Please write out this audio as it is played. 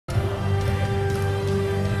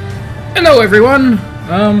Hello everyone!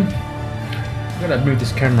 I'm gonna move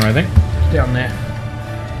this camera, I think. It's down there.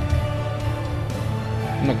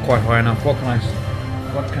 Not quite high enough. What can I...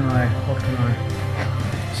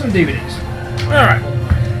 Some DVDs. Alright.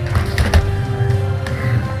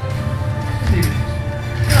 DVDs.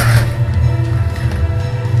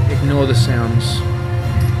 Alright. Ignore the sounds.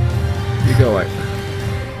 You go away.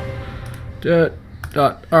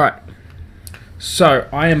 Alright. So,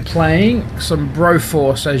 I am playing some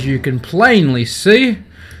Broforce, as you can plainly see.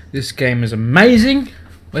 This game is amazing.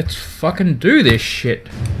 Let's fucking do this shit.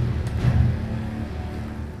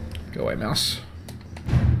 Go away, mouse.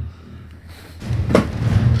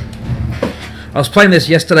 I was playing this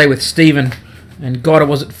yesterday with Steven, and god,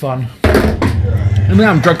 was it fun. And now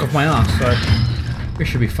I'm drunk off my ass, so this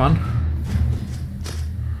should be fun.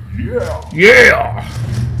 Yeah! Yeah!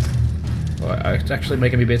 Well, it's actually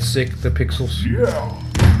making me a bit sick, the pixels. Yeah!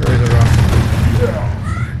 Very rough.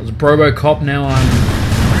 Yeah! I was a Robocop, now I'm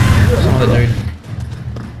some other dude.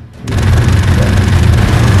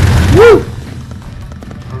 Woo!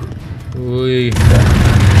 Ooh.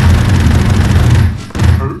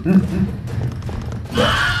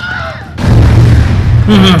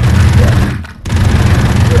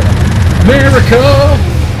 America!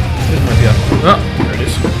 There's my deal. Oh, there it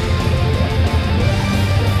is.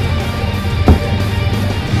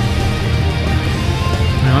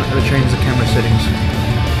 Now I've got to change the camera settings.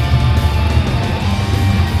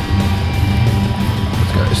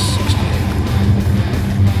 Let's go to 68.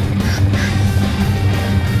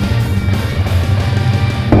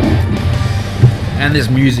 And this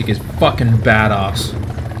music is fucking badass.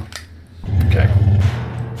 Okay.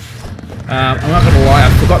 I'm not gonna lie,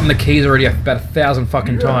 I've forgotten the keys already about 1,000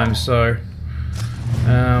 fucking times, so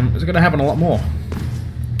it's gonna happen a lot more.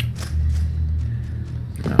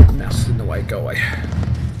 No, the mouse is in the way, go away.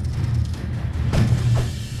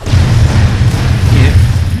 Yeah,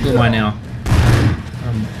 who am I now?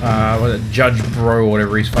 What is it, Judge Bro, or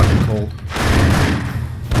whatever he's fucking called.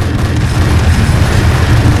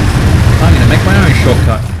 I'm gonna make my own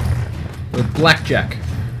shortcut with blackjack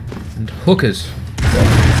and hookers.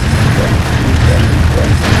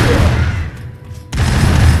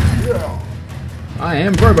 I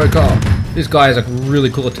am Robocop. This guy has a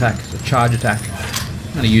really cool attack. It's a charge attack.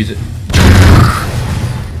 I'm gonna use it.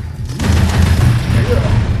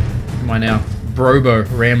 Who am I now? Brobo,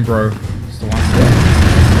 Rambro. That's the one.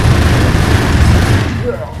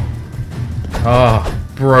 Ah, oh,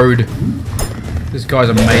 Broad. This guy's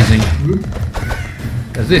amazing.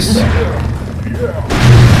 There's this.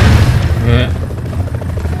 Yeah.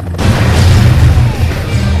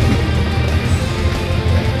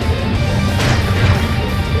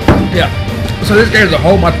 Yeah, so this game is a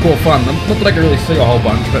whole much more fun. Not that I can really see a whole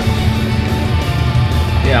bunch, but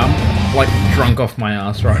yeah, I'm like drunk off my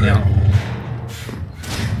ass right now.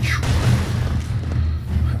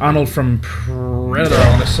 Arnold from Predator, I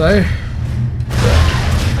want to say.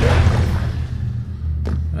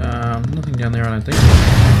 Nothing down there, I don't think.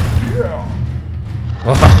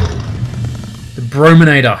 Oh, the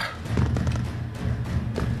Brominator.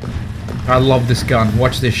 I love this gun.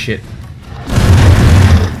 Watch this shit.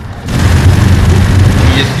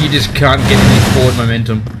 You just can't get any forward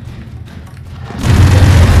momentum.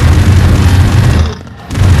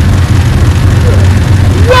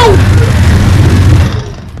 Whoa!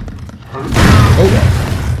 Oh.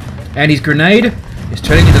 And his grenade is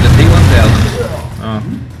turning into the P-1000. Oh, I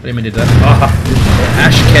didn't mean to do that. Oh.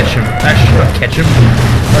 Ash Ketchum. Ash Ketchum? I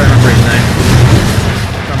don't remember his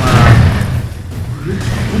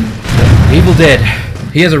name. Evil Dead.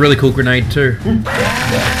 He has a really cool grenade too.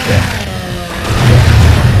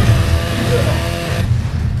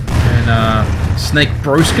 Snake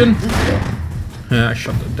Broskin. Yeah, I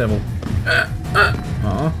shot the devil.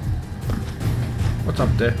 Oh. What's up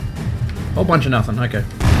there? Whole bunch of nothing. Okay.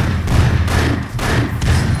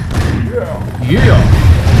 Yeah.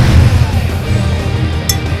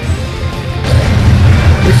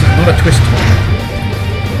 This is not a twist.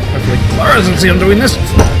 Hopefully Clara doesn't see I'm doing this.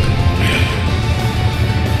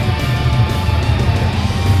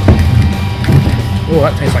 Oh,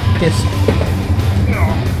 that tastes like piss.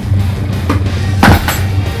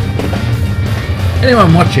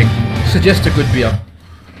 Anyone watching, suggest a good beer.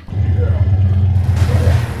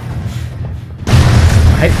 I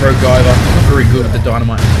hate Rogue Guyver. I'm not very good with the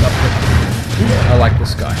dynamite and stuff, but I like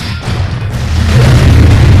this guy.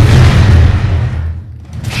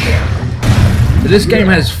 So this game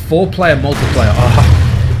has 4-player multiplayer. Ah,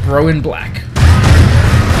 the bro in black.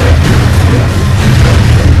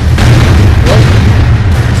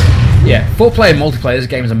 Yeah, 4-player multiplayer. This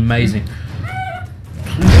game is amazing.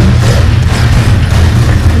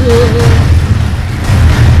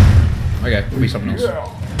 something else.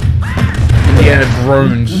 Indiana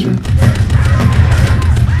groans.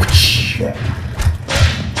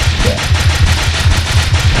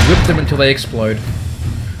 Whip them until they explode.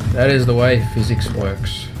 That is the way physics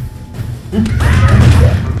works.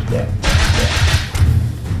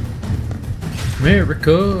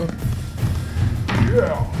 America.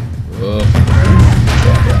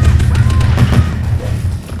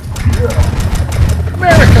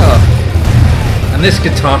 America. And this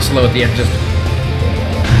guitar solo at the end just.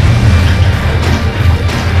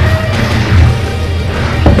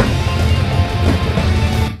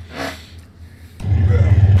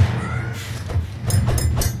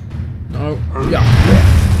 Yeah.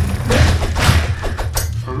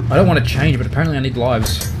 I don't want to change, but apparently I need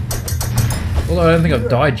lives. Although I don't think I've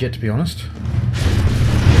died yet, to be honest.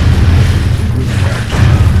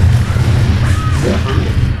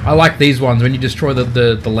 I like these ones. When you destroy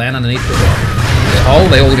the land underneath the hole,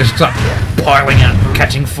 they all just start piling out,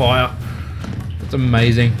 catching fire. That's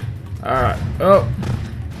amazing. Alright. Oh.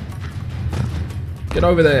 Get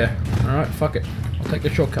over there. Alright, fuck it. I'll take the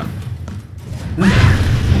shortcut.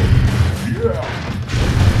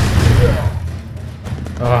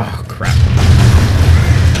 Oh, crap.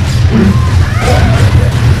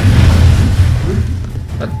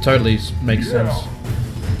 That totally makes sense.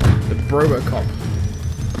 The Robocop.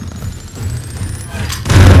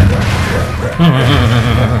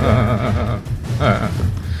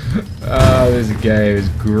 Oh, this game is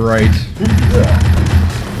great.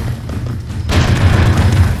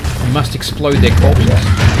 You must explode their corpses.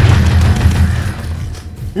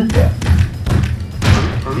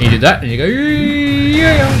 You do that, and you go,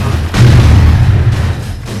 yeah.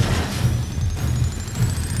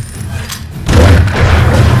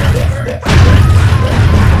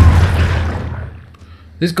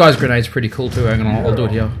 This guy's grenade's pretty cool too. Hang on, I'll do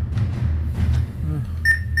it here.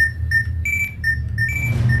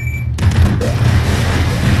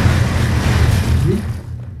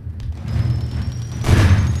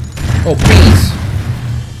 Oh, bees!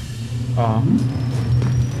 Oh.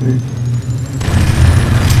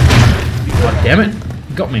 God damn it!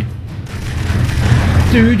 You got me.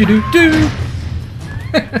 Do do do do.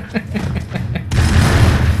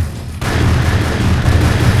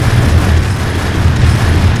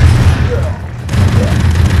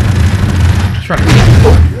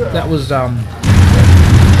 That was not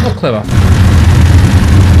clever.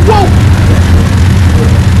 Whoa!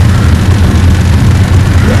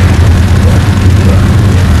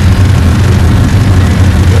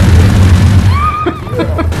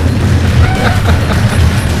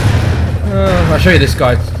 I'll show you this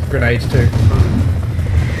guy's grenades too.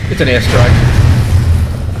 It's an airstrike.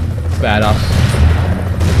 Badass.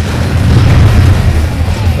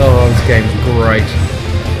 Oh, this game's great.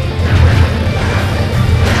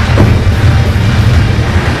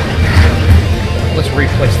 Let's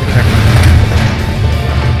replace the camera.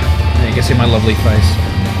 There you can see my lovely face.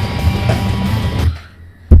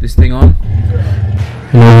 This thing on.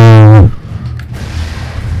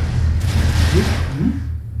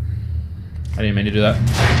 I didn't mean to do that.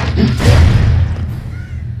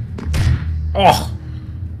 Oh!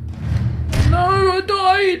 No, I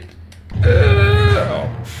died! Oh.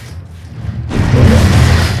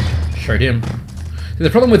 Showed him. The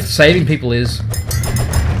problem with saving people is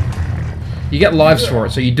you get lives for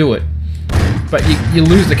it, so you do it. But you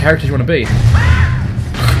lose the characters you want to be.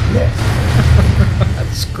 That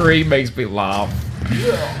scream makes me laugh.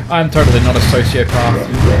 I'm totally not a sociopath.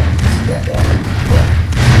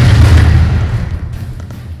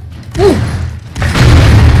 Woo!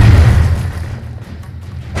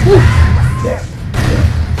 Woo!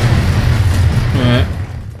 Alright.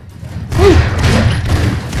 Woo!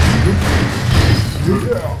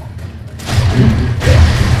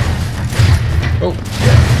 Oh.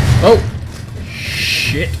 Oh.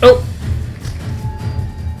 Shit. Oh.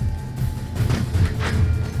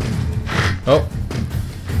 Oh.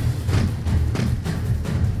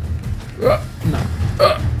 No.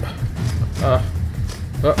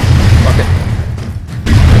 Fuck it.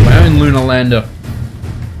 My own lunar lander.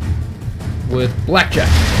 With blackjack.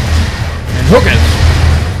 And hookers.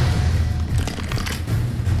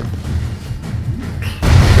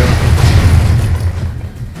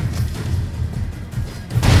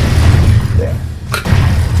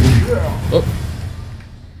 Oh.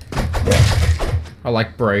 I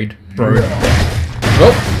like braid. Braid.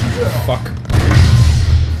 Oh. Fuck.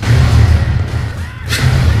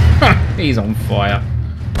 He's on fire.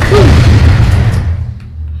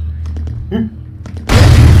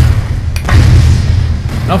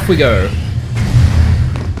 Off we go.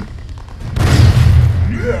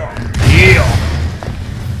 Yeah.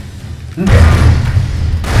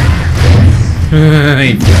 He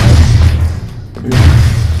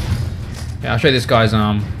yeah, I'll show you this guy's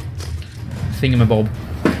thingamabob.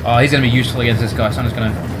 Oh, he's gonna be useful against this guy, so I'm just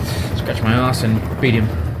gonna scratch my ass and beat him.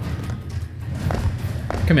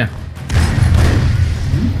 Come here.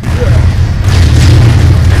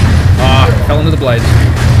 Ah, fell into the blades.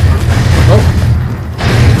 Oh.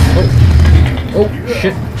 Oh. Oh,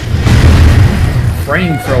 shit.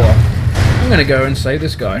 Frame thrower. I'm gonna go and save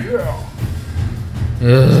this guy.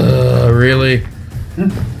 Ugh, really?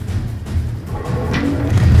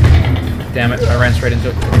 Damn it, I ran straight into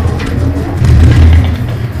it.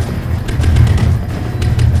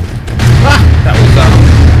 Ah!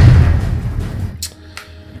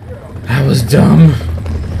 That was dumb.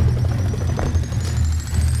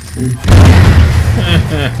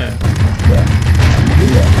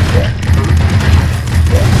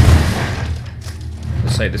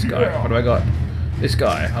 Let's save this guy. What do I got? This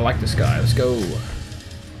guy. I like this guy. Let's go.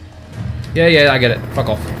 Yeah, I get it. Fuck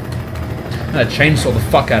off. I'm gonna chainsaw the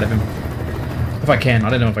fuck out of him. If I can. I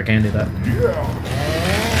don't know if I can do that.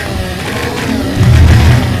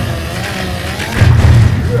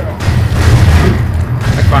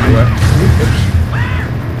 That kind of worked.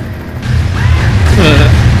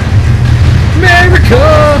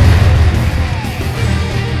 America!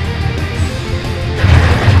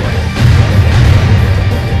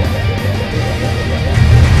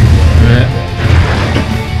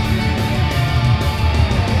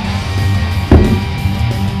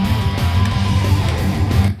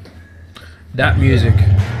 That music.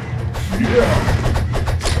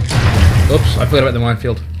 Oops, I forgot about the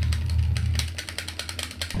minefield.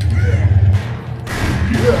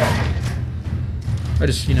 I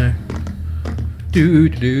just, you know, do.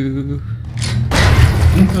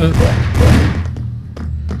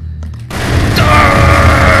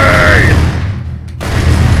 Die!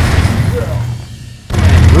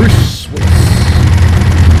 Bruce Willis.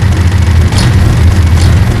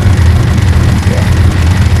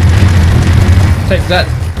 Take that,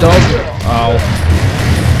 dog. Oh.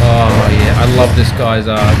 Oh, yeah. I love this guy's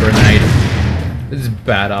grenade. This is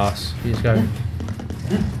badass. You just go.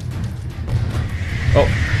 Oh.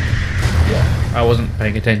 I wasn't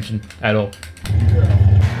paying attention at all.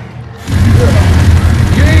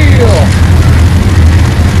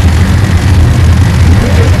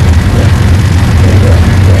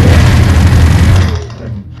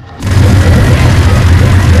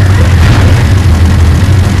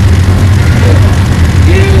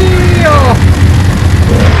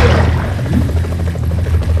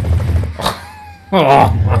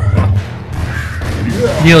 Oh.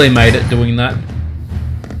 Nearly made it doing that.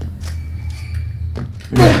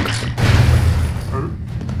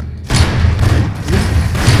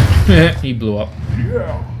 He blew up.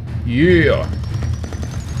 Yeah.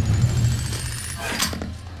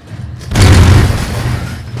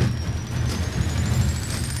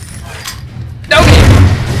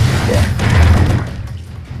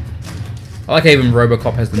 I like how even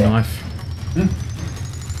Robocop has the knife.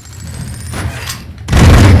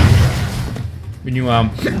 When you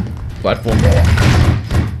platform. Yeah.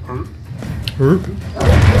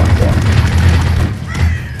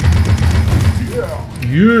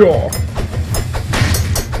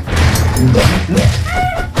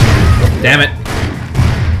 Damn it.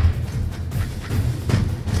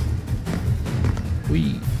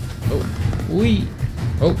 Wee. Oh. Wee.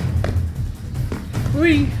 Oh.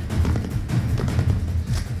 Wee.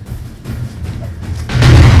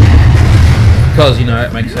 Because, you know,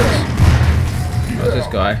 it makes sense. What's this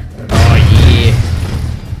guy? Oh, yeah.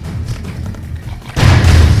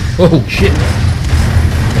 Oh, shit.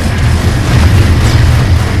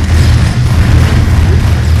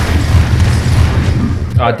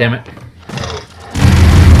 Oh, damn it.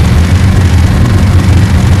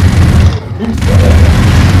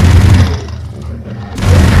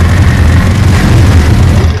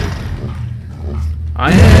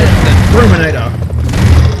 I am the Terminator.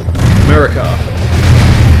 America.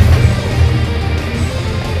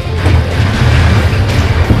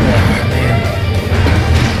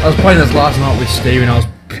 I was playing this last night with Steve and I was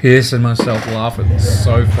pissing myself laughing. It's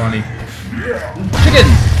so funny. Chicken!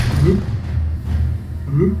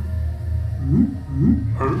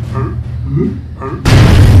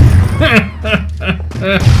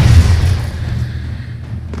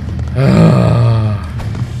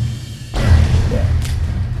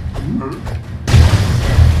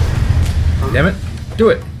 Damn it. Do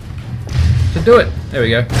it. So do it. There we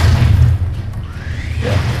go.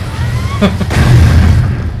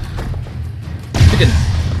 Chicken.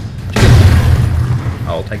 Chicken.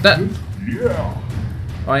 I'll take that.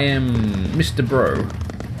 I am Mr. Bro.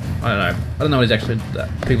 I don't know. I don't know what his actually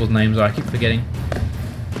people's names are. I keep forgetting.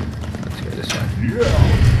 Let's go this way.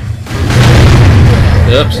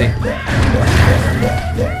 Oopsie.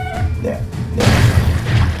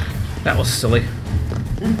 That was silly.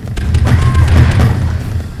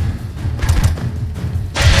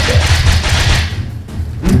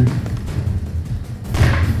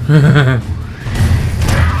 That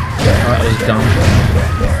was dumb.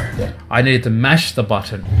 I needed to mash the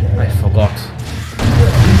button. I forgot.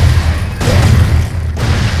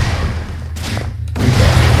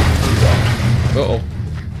 Uh-oh.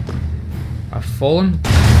 I've fallen.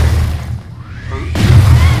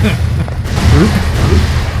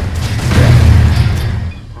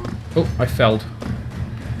 Oh, I felled.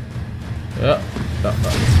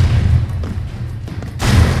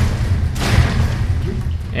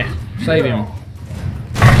 Yeah, save him.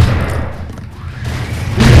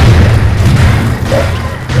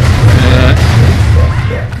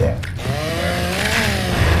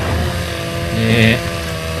 Yeah.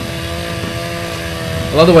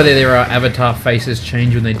 I love the way their avatar faces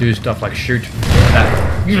change when they do stuff like shoot. That.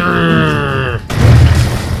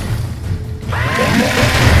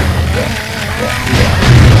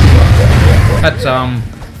 That's not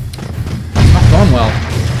gone well.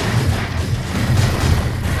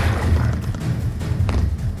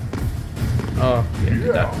 Oh, yeah,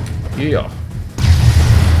 did that. Yeah.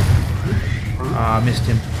 Ah, I missed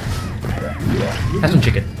him. Have some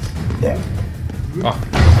chicken. Oh,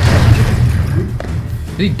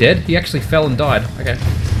 is he dead? He actually fell and died. Okay.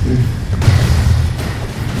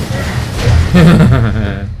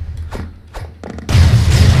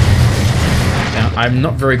 Now, I'm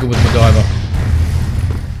not very good with MacGyver.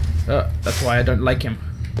 That's why I don't like him.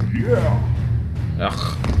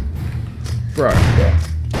 Ugh. Bro.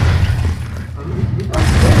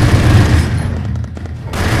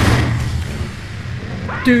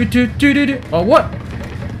 Do. Oh, what?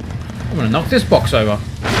 I'm gonna knock this box over.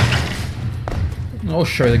 I'll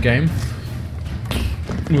show the game.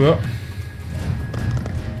 Yeah.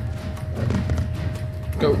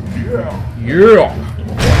 Go. Yeah.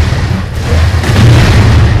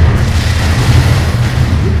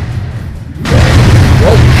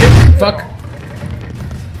 Whoa, shit, fuck.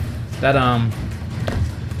 That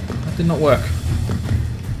did not work.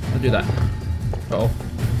 I'll do that. Uh-oh.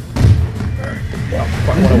 Not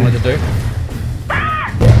quite what I wanted to do.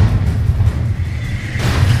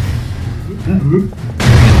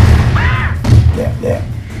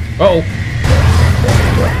 Uh-oh.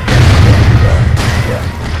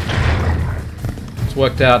 It's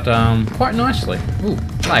worked out quite nicely. Ooh,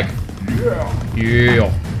 lag. Yeah.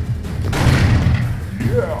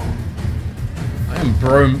 I am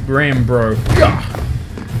Ram Bro. Yeah.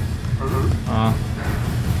 Oh.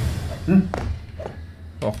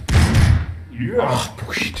 Oh,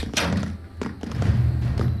 bullshit.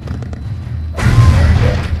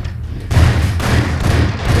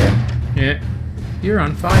 Yeah. You're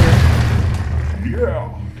on fire.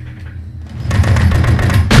 Yeah.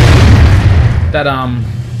 That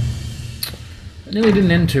it nearly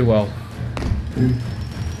didn't end too well.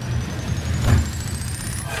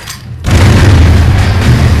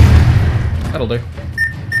 That'll do.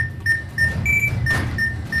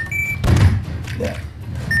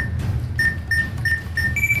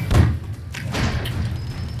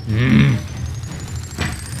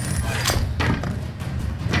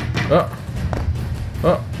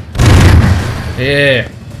 Oh. Yeah.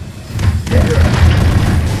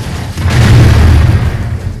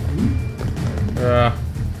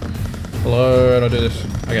 Hello, how do I do this?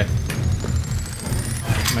 Okay.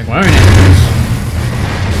 Make my own enemies.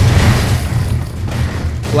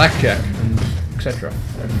 Blackjack and etc.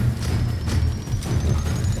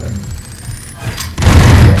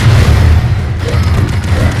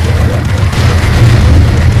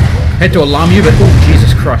 Had to alarm you, but oh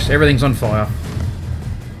Jesus Christ, everything's on fire.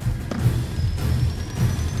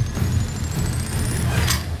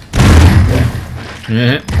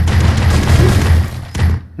 Yeah.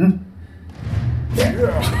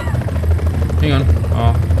 Hang on.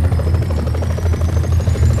 Oh.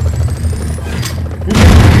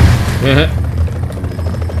 Yeah.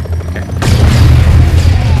 Okay.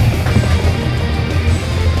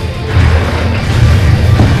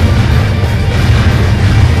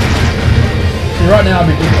 So right now I'll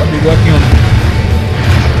be working on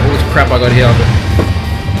all this crap I got here. But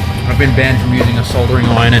I've been banned from using a soldering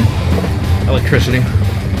iron and electricity.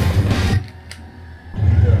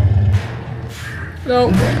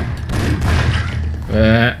 No.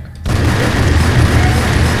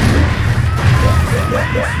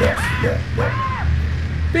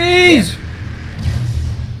 Bees!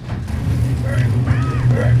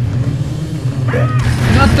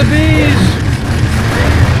 the bees!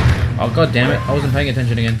 Oh god damn it, I wasn't paying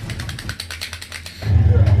attention again.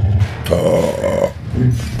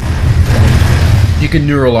 You can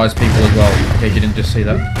neuralize people as well, in case you didn't just see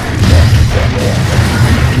that.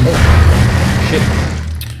 Oh, shit.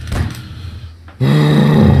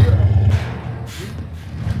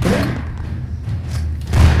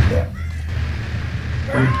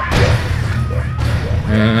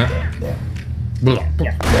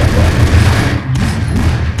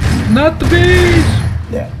 Not the bees!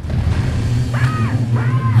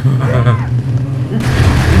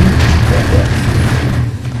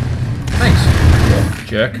 Thanks,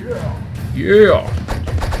 jerk. Yeah!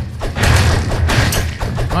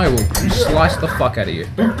 I will slice the fuck out of you.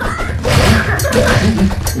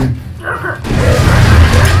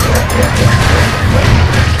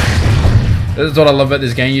 This is what I love about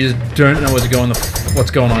this game. You just don't know what's going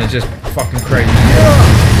on. It's just fucking crazy.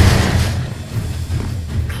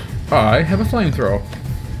 I have a flamethrower.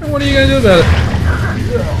 And what are you gonna do about it?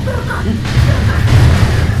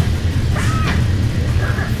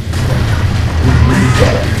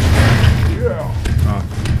 Oh,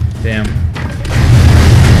 damn.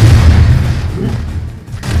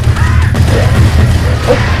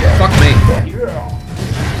 Oh, fuck me.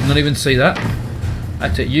 Did not even see that.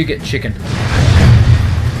 That's it, you get chicken.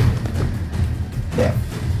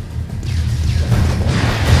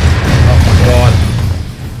 Oh my god.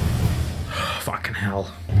 Fucking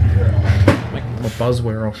hell. Make my buzz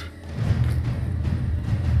wear off.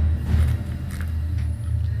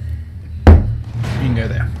 You can go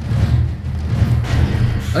there.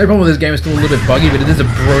 The only problem with this game is still a little bit buggy, but it is a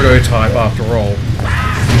prototype after all.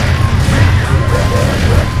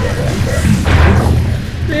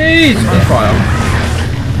 Jeez! On fire.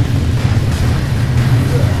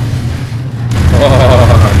 Oh,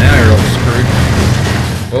 now you're all screwed.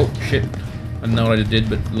 Oh, shit. I don't know what I did,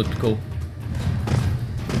 but it looked cool.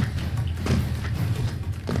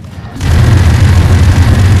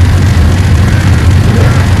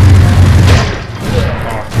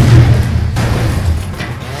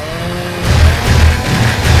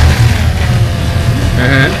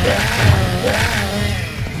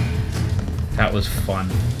 That was fun.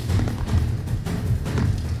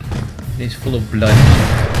 It's full of blood.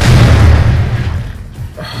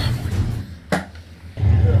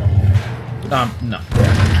 No.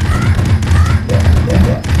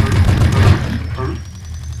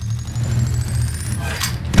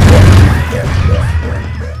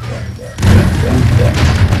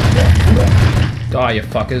 Die, you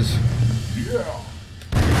fuckers.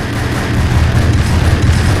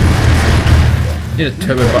 Did a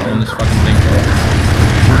turbo button on this fucking thing.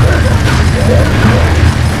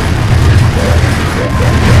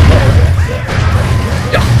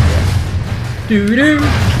 Yeah. Doo-doo.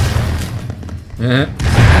 Yeah.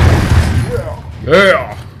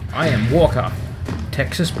 I am Walker.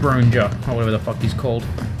 Texas Bronger. Or whatever the fuck he's called.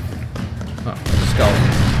 Oh, the skull.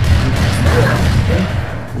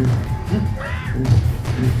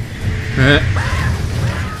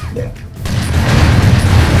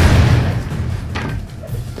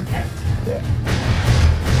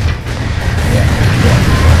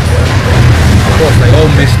 Of course, they all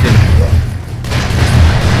missed him.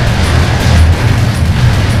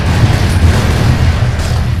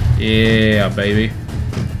 Yeah, baby.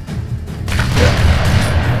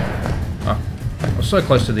 Oh, I was so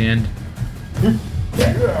close to the end.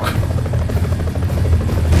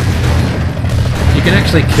 You can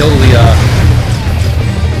actually kill the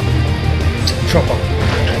chopper.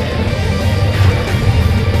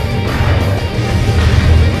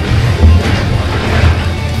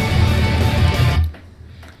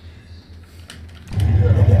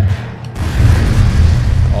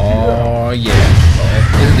 Oh yeah.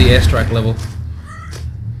 This is the airstrike level.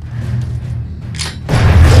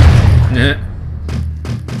 Nah.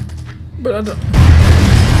 But I don't...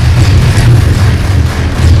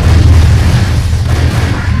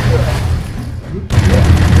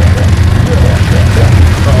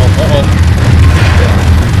 Uh-oh.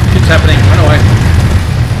 Shit's happening. Run away.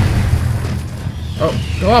 Oh,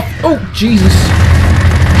 go off. Oh, Jesus.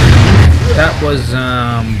 That was,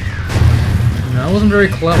 that wasn't very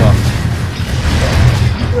clever.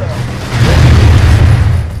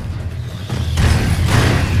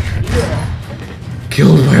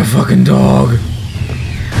 Killed by a fucking dog.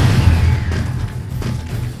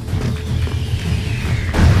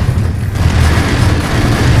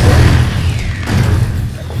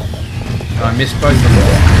 I missed both of them.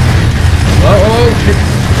 Oh, shit.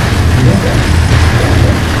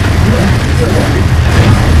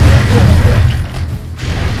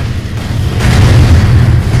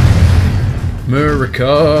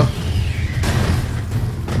 America.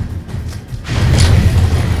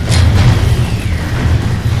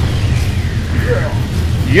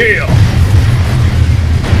 Yeah.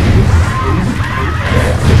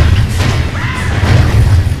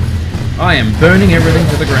 I am burning everything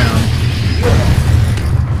to the ground.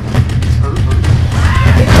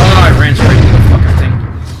 Oh, I ran straight into the fucking thing.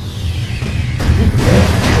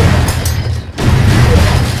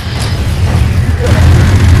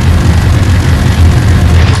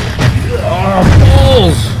 Oh,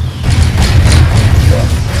 balls!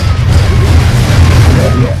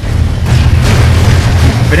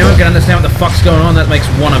 If anyone can understand what the fuck's going on, that makes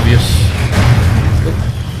one of you.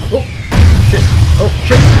 Oh, shit. Oh,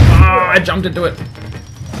 shit. Ah, I jumped into it.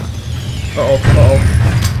 Uh-oh, uh-oh.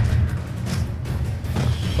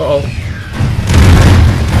 Uh-oh.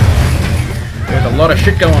 There's a lot of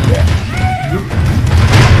shit going on.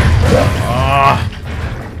 Ah.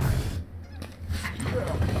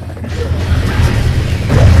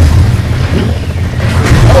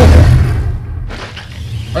 Oh.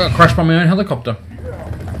 I got crushed by my own helicopter.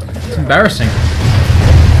 It's embarrassing.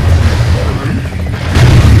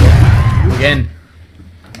 Again.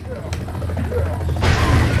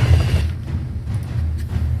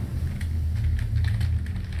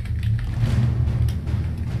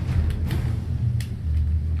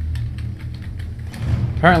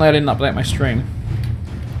 Apparently I didn't update my stream.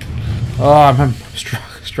 Oh, I'm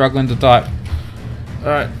struggling to type.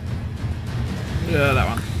 Alright. Yeah, that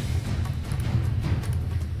one.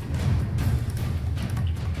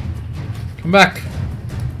 Come back.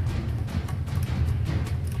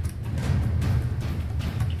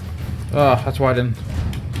 Oh, that's why I didn't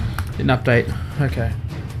update. Okay.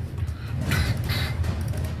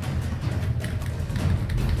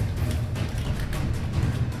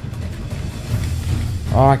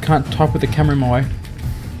 Oh, I can't type with the camera in my way.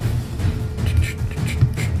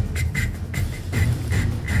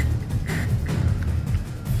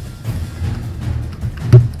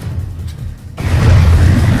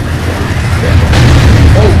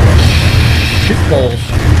 Oh, shit balls.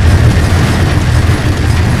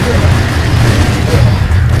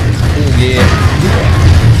 Oh, yeah.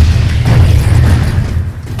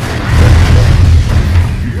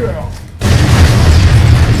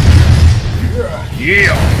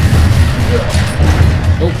 Yeah!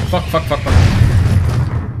 Oh, fuck.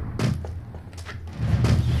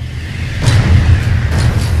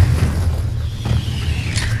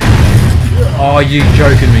 Oh, you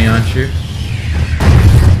joking me, aren't you?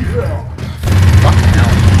 Fucking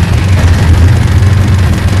hell.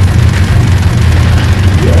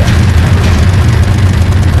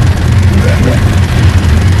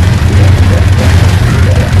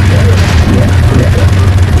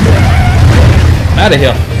 Out of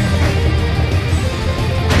here.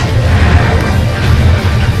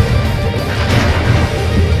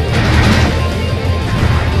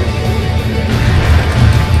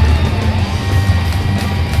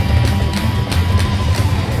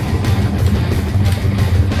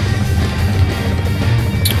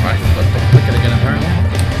 Right, got to click it again apparently.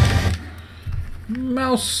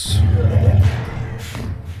 Mouse.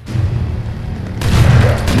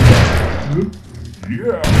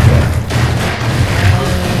 Yeah.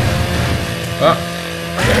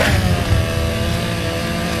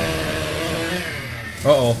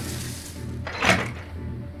 Uh-oh.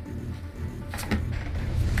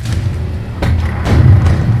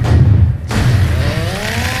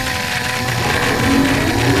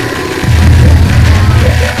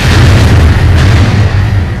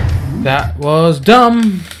 That was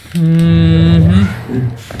dumb.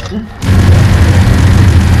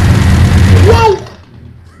 Whoa!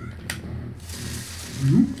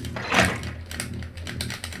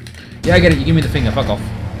 Yeah, I get it. You give me the finger. Fuck off.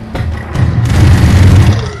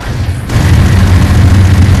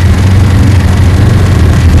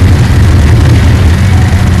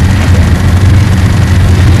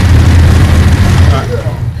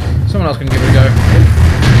 Alright. Someone else can give it a go.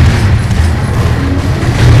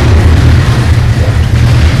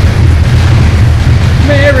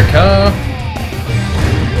 America!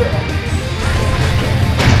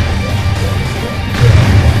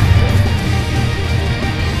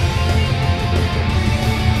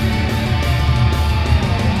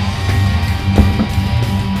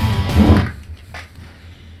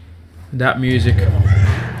 That music.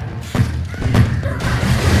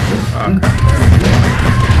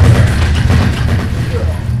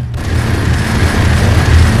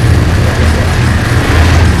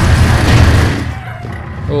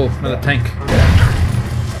 Oh, another tank.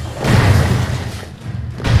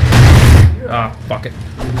 Ah, fuck it.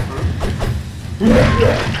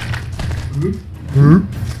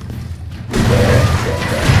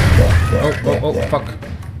 Oh, fuck.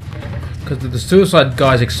 Because the suicide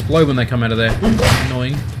guys explode when they come out of there.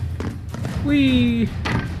 Annoying. Whee!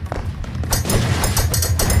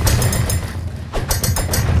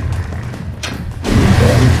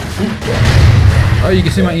 Oh, you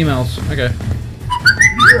can see my emails. Okay.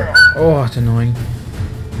 Oh, it's annoying.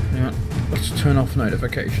 Hang on. Let's turn off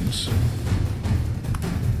notifications.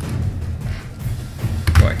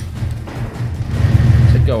 Go away. I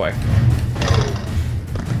said go away.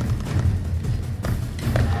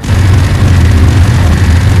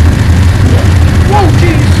 Whoa,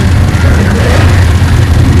 jeez!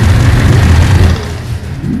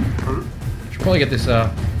 Should probably get this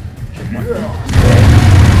checkpoint.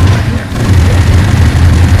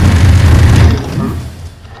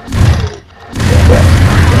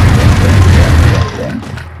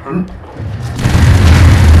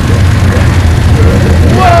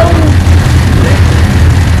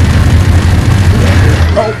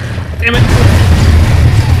 Damn it!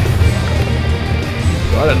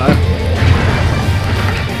 I don't know.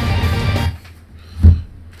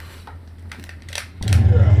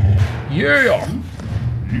 Yeah!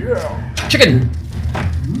 Yeah! Chicken!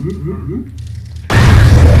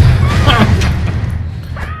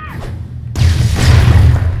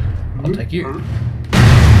 I'll take you.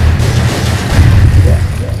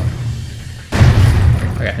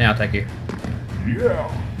 Okay, now I'll take you. Yeah!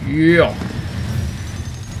 Yeah!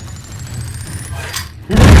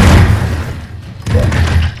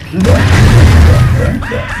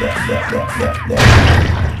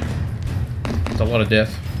 That's a lot of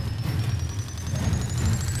death.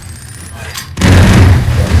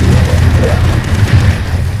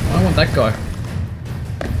 I want that guy.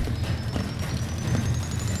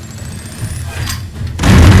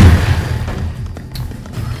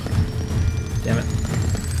 Damn it.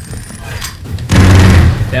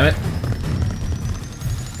 Damn it.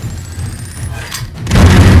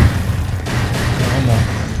 One more.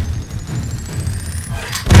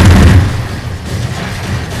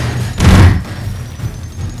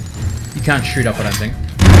 You can't shoot up, I don't think.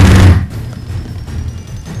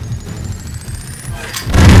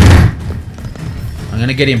 I'm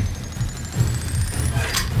gonna get him.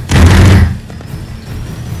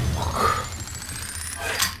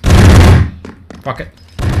 Fuck it.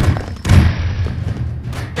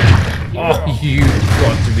 Oh, you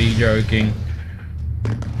got to be joking.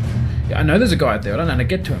 Yeah, I know there's a guy out there. I don't know how to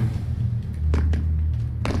get to him.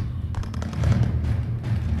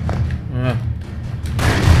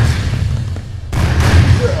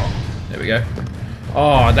 There we go.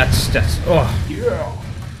 Oh, that's oh.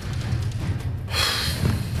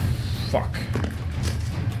 Fuck.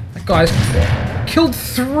 That guy's killed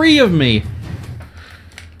 3 of me.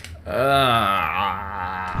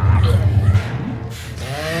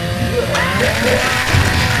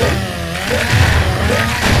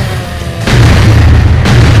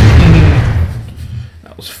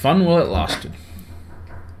 That was fun while it lasted.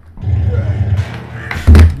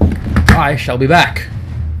 I shall be back.